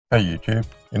Hey YouTube,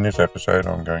 in this episode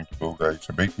I'm going to build a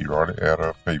Sabiki rod out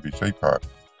of PVC pipe.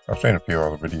 I've seen a few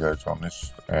other videos on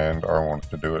this and I wanted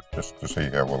to do it just to see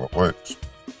how well it works.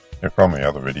 And from the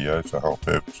other videos, the whole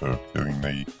purpose of doing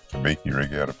the Sabiki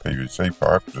rig out of PVC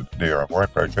pipe as a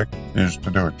DIY project is to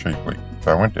do it cheaply.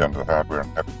 So I went down to the hardware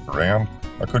and tapped around.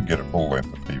 I could get a full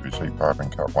length of PVC pipe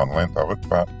and cut one length of it,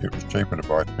 but it was cheaper to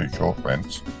buy two short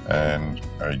lengths and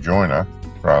a joiner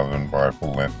rather than buy a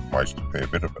full length and waste a fair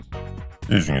bit of it.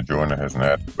 Using a joiner has an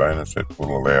added bonus. It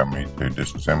will allow me to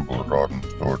disassemble the rod and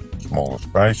store it in a smaller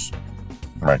space.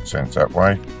 Makes sense that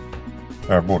way.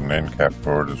 I bought an end cap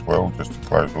for it as well, just to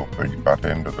close off the butt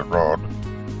end of the rod.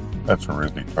 That's a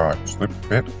really tight slip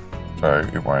fit, so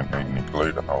it won't need any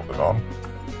glue to hold it on.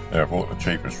 Now I bought the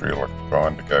cheapest reel I could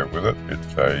find to go with it.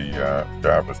 It's a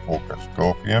Jarvis Walker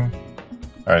Scorpion.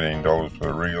 $18 for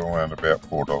the reel and about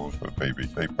 $4 for the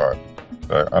PVC pipe.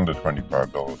 So under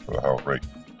 $25 for the whole rig.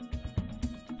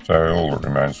 So all that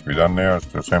remains to be done now is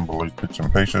to assemble these bits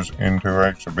and pieces into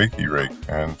a Sabiki rig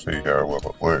and see how well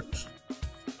it works.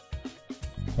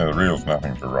 Now the reel's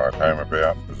nothing to write home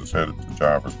about. As I said, it's a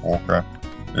Jarvis Walker.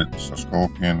 It's a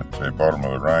Scorpion. It's the bottom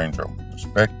of the range on the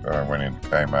spec. I went into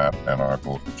Kmart and I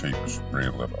bought the cheapest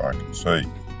reel that I could see.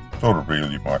 Sort of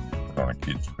reel you might put on a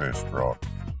kid's first rod.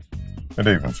 It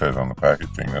even says on the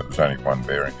packaging that there's only one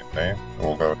bearing in there,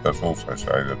 although it does also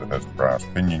say that it has a brass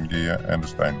pinion gear and a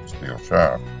stainless steel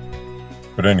shaft.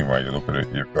 But anyway you look at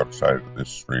it, you've got to say that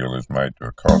this reel is made to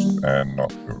a cost and not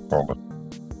to a quality.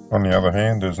 On the other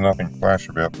hand, there's nothing flash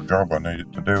about the job I need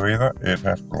it to do either. It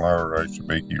has to lower a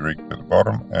Sabiki rig to the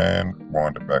bottom and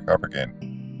wind it back up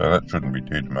again, so that shouldn't be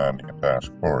too demanding a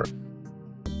task for it.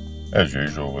 As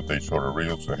usual with these sort of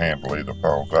reels, the handle either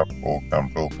folds up or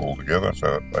comes off altogether so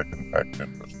that they can pack it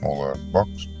into a smaller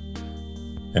box.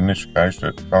 In this case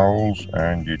it folds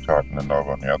and you tighten the knob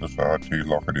on the other side to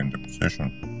lock it into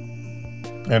position.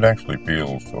 It actually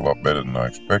feels a lot better than I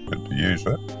expected to use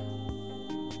it.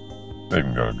 It's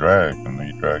even got a drag and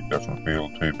the drag doesn't feel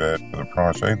too bad for the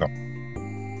price either.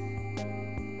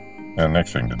 Now the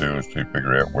next thing to do is to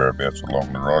figure out whereabouts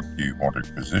along the rod you want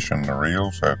to position the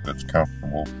reel so that it's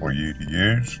comfortable for you to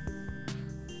use.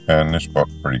 And this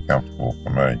spot's pretty comfortable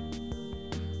for me.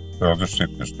 So I'll just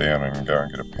sit this down and go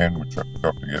and get a pen, which I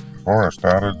forgot to get before I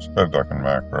started, so that I can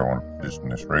mark where I want to position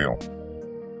this reel.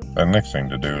 The next thing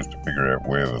to do is to figure out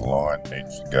where the line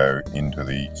needs to go into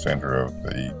the centre of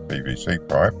the PVC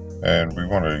pipe. And we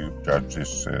want to judge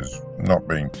this as not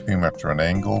being too much of an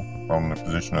angle on the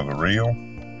position of the reel.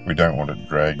 We don't want it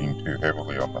dragging too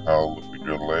heavily on the hole that we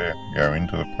drill there to go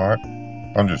into the pipe.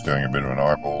 I'm just doing a bit of an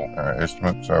eyeball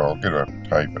estimate, so I'll get a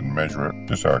tape and measure it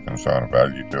just so I can assign a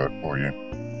value to it for you.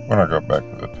 When I got back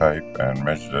with the tape and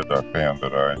measured it, I found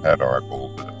that I had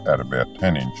eyeballed it at about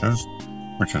 10 inches,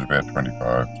 which is about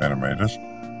 25 centimetres.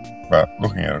 But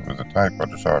looking at it with the tape, I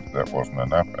decided that wasn't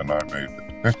enough and I moved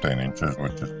it to 15 inches,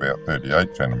 which is about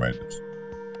 38 centimetres.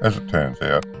 As it turns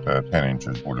out, 10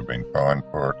 inches would have been fine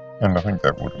for it. And I think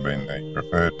that would have been the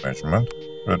preferred measurement,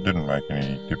 but it didn't make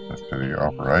any difference to the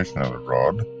operation of the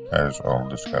rod, as I'll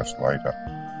discuss later.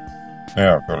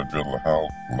 Now I've got to drill the hole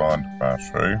for the line to pass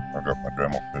through. I've got my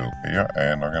Dremel tool here,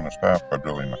 and I'm going to start by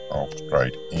drilling the hole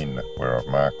straight in where I've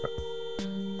marked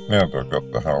it. Now that I've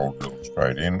got the hole drilled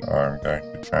straight in, I'm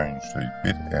going to change the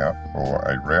bit out for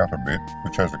a router bit,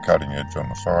 which has a cutting edge on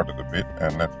the side of the bit,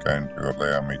 and that's going to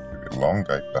allow me to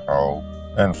elongate the hole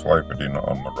and slope it in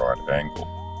on the right angle.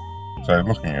 So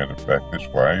looking at it back this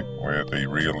way, where the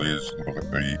reel is, look at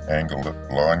the angle that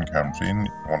the line comes in.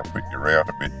 You want to put your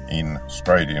router bit in,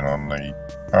 straight in on the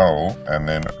hole, and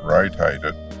then rotate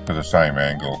it to the same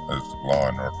angle as the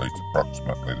line, or at least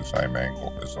approximately the same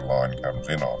angle as the line comes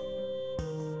in on.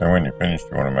 And when you're finished,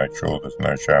 you want to make sure there's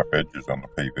no sharp edges on the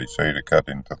PVC to cut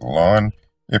into the line.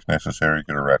 If necessary,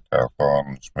 get a rat tail file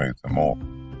and smooth them off.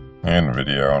 In the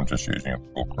video, I'm just using a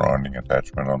little grinding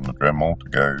attachment on the Dremel to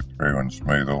go through and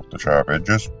smooth off the sharp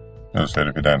edges. As I said,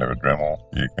 if you don't have a Dremel,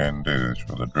 you can do this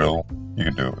with a drill. You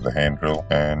can do it with a hand drill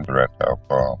and a rat tail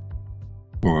file.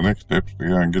 Well, the next step is to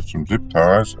go and get some zip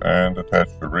ties and attach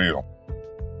the reel.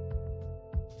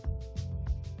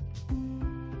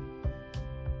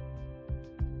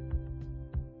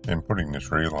 In putting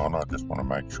this reel on, I just want to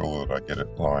make sure that I get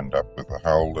it lined up with the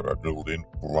hole that I drilled in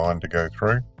for the line to go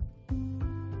through.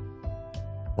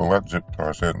 Well, that zip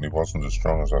tie certainly wasn't as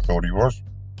strong as I thought he was.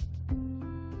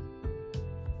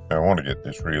 Now I want to get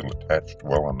this reel attached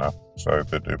well enough so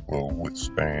that it will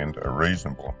withstand a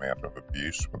reasonable amount of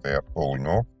abuse without falling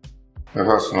off. If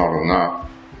that's not enough,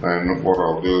 then what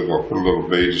I'll do is I'll put a little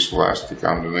beadless elastic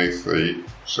underneath the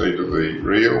seat of the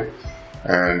reel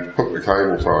and put the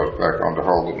cable ties back on to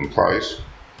hold it in place.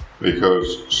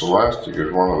 because Celastic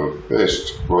is one of the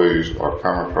best glues I've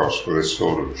come across for this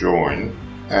sort of join,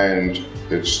 and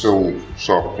it's still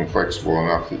soft and flexible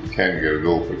enough that you can get it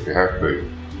off if you have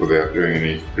to without doing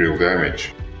any real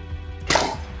damage.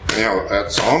 Now that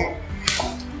that's on,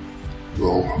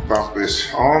 we'll bump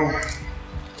this on.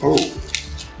 Oh,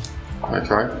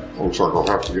 okay, looks like I'll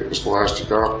have to get this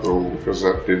elastic up because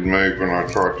that did move when I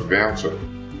tried to bounce it.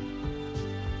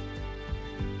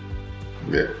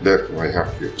 Yeah, definitely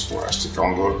have to get this elastic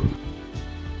onto it.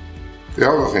 The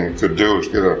other thing you could do is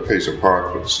get a piece of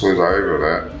pipe that slid over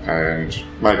that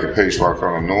and make a piece like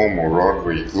on a normal rod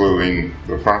where you glue in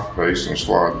the front piece and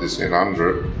slide this in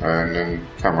under it and then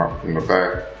come up from the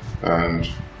back and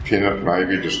pin it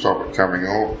maybe to stop it coming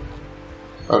off.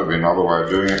 That'd be another way of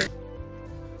doing it.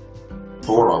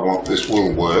 For what I want, this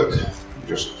will work,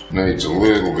 just needs a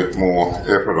little bit more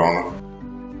effort on it.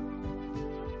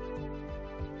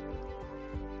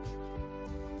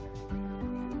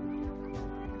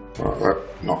 Right,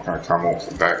 that's not going to come off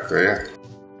the back there.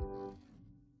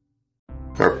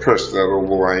 So I've pressed that all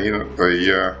the way in at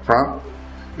the front.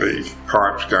 The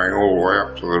pipe's going all the way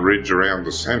up to the ridge around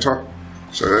the centre.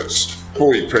 So that's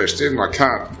fully pressed in. I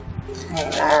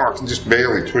can just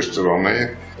barely twist it on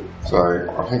there. So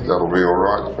I think that'll be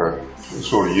alright for the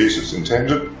sort of use it's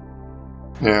intended.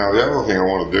 Now the other thing I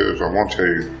want to do is I want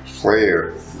to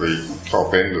flare the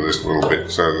top end of this a little bit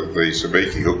so that the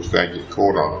sabiki hooks don't get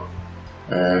caught on it.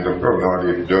 And I've got an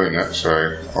idea for doing that,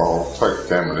 so I'll take the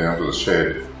camera down to the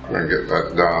shed and get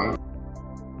that done.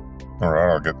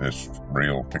 Alright, I'll get this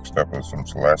reel fixed up with some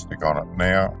Celastic on it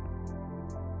now.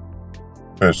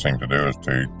 First thing to do is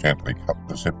to gently cut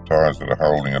the zip ties that are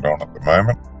holding it on at the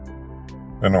moment.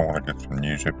 Then I want to get some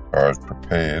new zip ties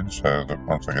prepared so that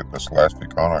once I get this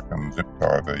elastic on, I can zip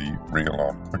tie the reel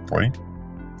on quickly,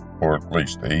 or at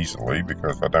least easily,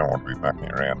 because I don't want to be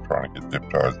mucking around trying to get zip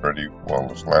ties ready while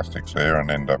this elastic's there and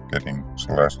end up getting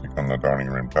Celastic on the dining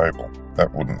room table.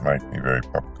 That wouldn't make me very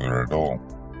popular at all.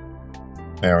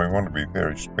 Now we want to be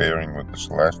very sparing with the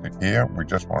Celastic here. We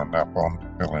just want enough on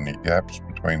to fill any gaps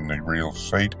between the reel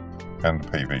seat and the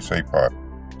PVC pipe.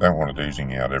 Don't want it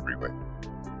oozing out everywhere.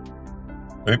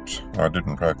 Oops, I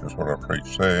didn't practice what I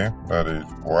preached there. That is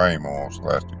way more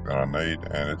Celastic than I need,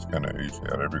 and it's going to ooze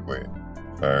out everywhere.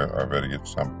 So I better get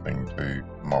something to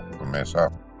mop the mess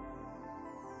up.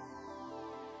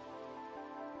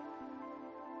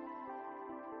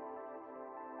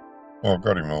 Well, I've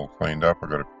got him all cleaned up. I've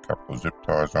got a couple of zip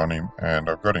ties on him, and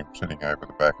I've got him sitting over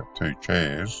the back of two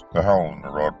chairs. The hole in the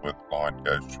rod where the line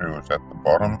goes through is at the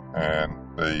bottom, and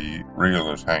the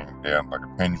reel is hanging down like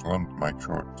a pendulum to make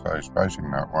sure it stays facing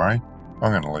that way.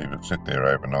 I'm going to leave it sit there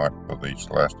overnight for the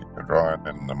Celastic to dry, and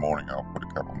then in the morning I'll put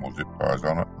a couple more zip ties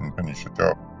on it and finish the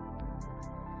job.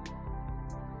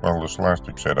 Well, the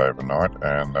Celastic set overnight,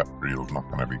 and that reel's not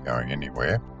going to be going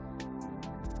anywhere.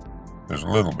 There's a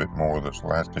little bit more of this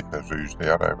elastic has oozed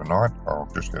out overnight. I'll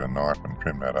just get a knife and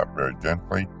trim that up very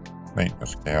gently.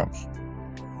 Neatness counts.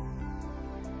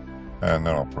 And then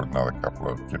I'll put another couple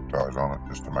of zip ties on it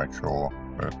just to make sure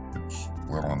that it's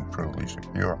well and truly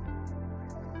secure.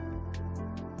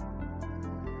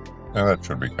 Now that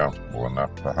should be comfortable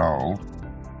enough to hold.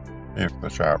 If the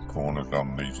sharp corners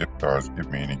on the zip ties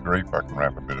give me any grief, I can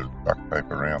wrap a bit of duct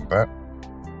tape around that.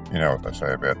 You know what they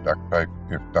say about duct tape.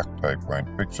 If duct tape won't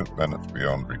fix it, then it's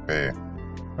beyond repair.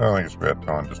 I think it's about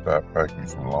time to start poking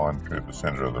some line through the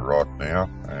centre of the rod now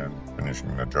and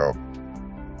finishing the job.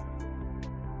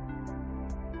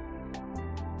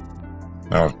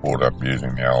 I was brought up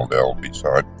using the old LB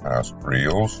side cast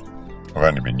reels. I've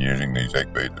only been using these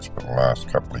egg beaters for the last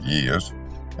couple of years,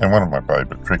 and one of my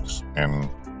favourite tricks in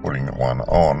putting one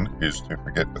on is to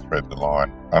forget to thread the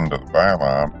line under the bail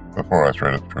arm before I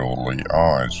thread it through all the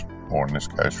eyes, or in this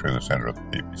case through the centre of the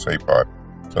PVC pipe.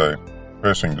 So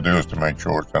first thing to do is to make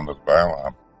sure it's under the bail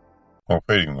arm. Well,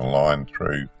 feeding the line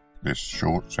through this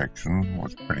short section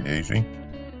was pretty easy.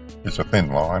 It's a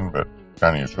thin line, but it's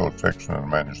only a short section and I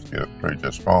managed to get it through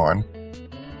just fine.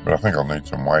 But I think I'll need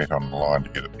some weight on the line to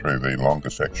get it through the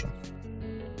longer section.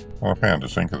 Well, I found a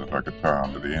sinker that I could tie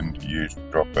under the end to use to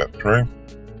drop that through.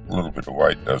 A little bit of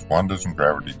weight does wonders and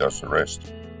gravity does the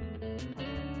rest.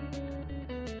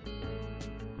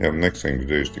 Now the next thing to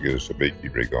do is to get a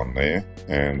Sabiki rig on there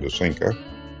and a sinker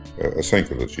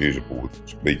that's usable with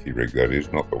the Sabiki rig, that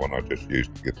is, not the one I just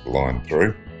used to get the line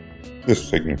through. This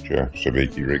signature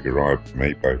Sabiki rig arrived for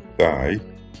me both day.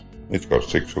 It's got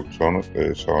 6 hooks on it,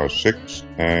 they're size 6,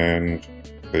 and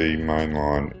the main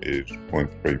line is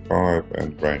 0.35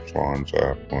 and the branch lines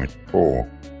are 0.4.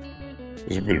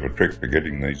 There's a bit of a trick for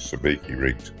getting these Sabiki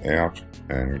rigs out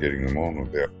and getting them on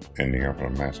without ending up in a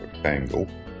massive tangle.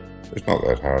 It's not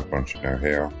that hard once you know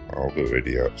how. I'll do a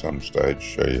video at some stage,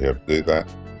 show you how to do that.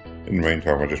 In the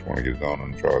meantime, I just want to get it on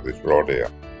and try this rod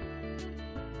out.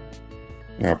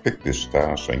 Now I picked this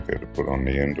star sinker to put on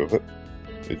the end of it.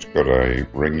 It's got a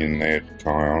ring in there to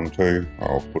tie onto.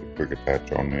 I'll put a quick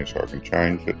attach on there so I can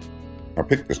change it. I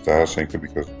picked the star sinker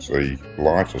because it's the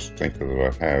lightest sinker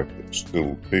that I have. It's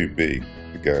still too big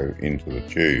to go into the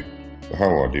tube. The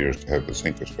whole idea is to have the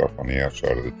sinker stop on the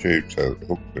outside of the tube so that the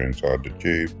hooks are inside the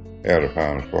tube, out of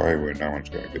harm's way where no one's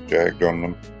going to get jagged on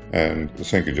them, and the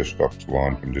sinker just stops the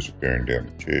line from disappearing down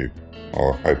the tube.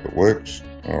 I hope it works.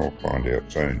 I'll find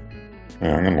out soon.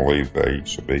 Now I'm going to leave the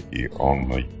sabiki on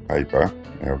the paper.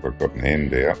 Now I've got an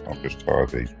end out, I'll just tie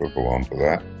the swivel onto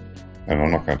that, and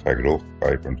I'm not going to take it off the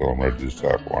paper until I'm ready to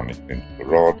start winding it into the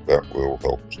rod. That will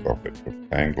help stop it from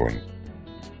tangling.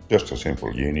 Just a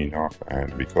simple uni knot,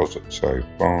 and because it's so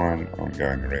fine, I'm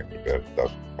going around about a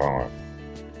dozen times.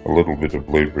 A little bit of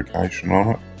lubrication on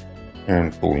it,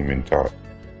 and pull him in tight.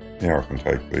 Now I can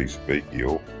take the sabiki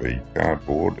off the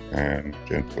cardboard and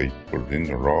gently put it in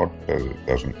the rod so that it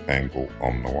doesn't tangle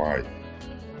on the way,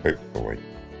 hopefully.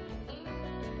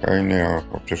 Okay, now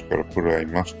I've just got to put a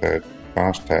mustard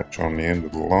fast attach on the end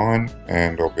of the line,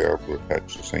 and I'll be able to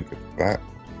attach the sinker to that.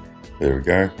 There we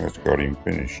go, that's got him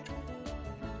finished.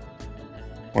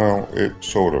 Well, it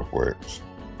sort of works.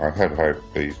 I had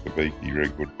hoped the Sabiki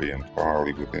rig would be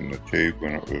entirely within the tube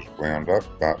when it was wound up,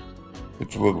 but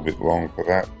it's a little bit long for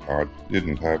that. I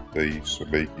didn't have the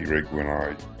Sabiki rig when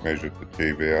I measured the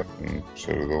tube out and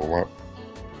set it all up,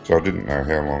 so I didn't know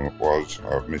how long it was.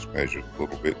 I've mismeasured a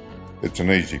little bit. It's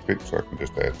an easy fix. I can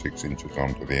just add 6 inches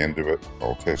onto the end of it.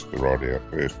 I'll test the rod out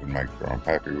first and make sure I'm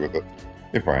happy with it.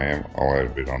 If I am, I'll add a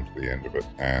bit onto the end of it,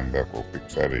 and that will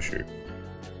fix that issue.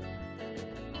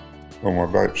 Well, my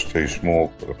boat's too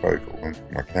small for the focal length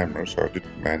of my camera, so I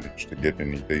didn't manage to get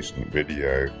any decent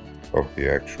video of the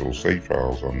actual sea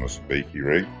trials on the Sabiki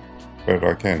rig, but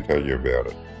I can tell you about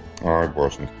it. I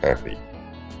wasn't happy.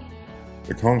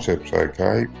 The concept's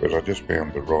okay, but I just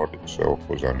found the rod itself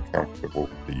was uncomfortable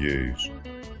to use.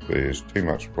 There's too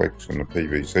much flex in the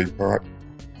PVC pipe.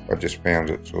 I just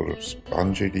found it sort of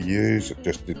spongy to use. It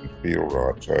just didn't feel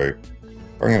right, so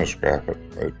I'm going to scrap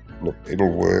it. Look, it'll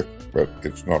work, but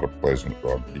it's not a pleasant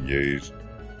rod to use.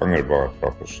 I'm going to buy a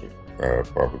proper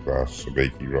fiberglass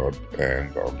Sabiki rod,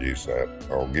 and I'll use that.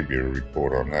 I'll give you a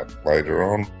report on that later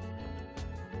on.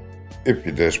 If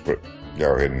you're desperate,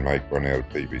 go ahead and make one out of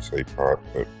PVC pipe,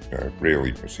 but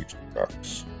really for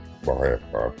 $60, buy a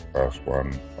fiberglass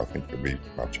one. I think you'll be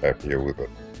much happier with it.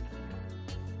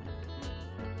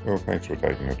 Well, thanks for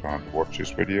taking the time to watch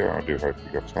this video. I do hope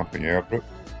you got something out of it.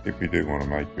 If you do want to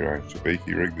make your own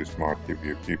Sabiki rig, this might give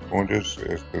you a few pointers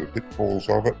as to the pitfalls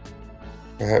of it.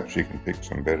 Perhaps you can pick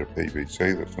some better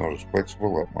PVC that's not as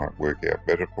flexible. That might work out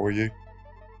better for you.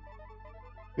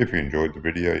 If you enjoyed the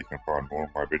video, you can find more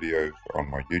of my videos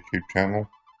on my YouTube channel.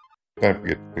 Don't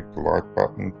forget to click the like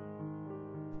button.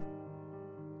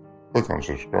 Click on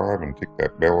subscribe and tick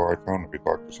that bell icon if you'd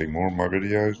like to see more of my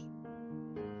videos.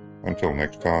 Until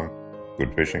next time,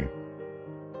 good fishing.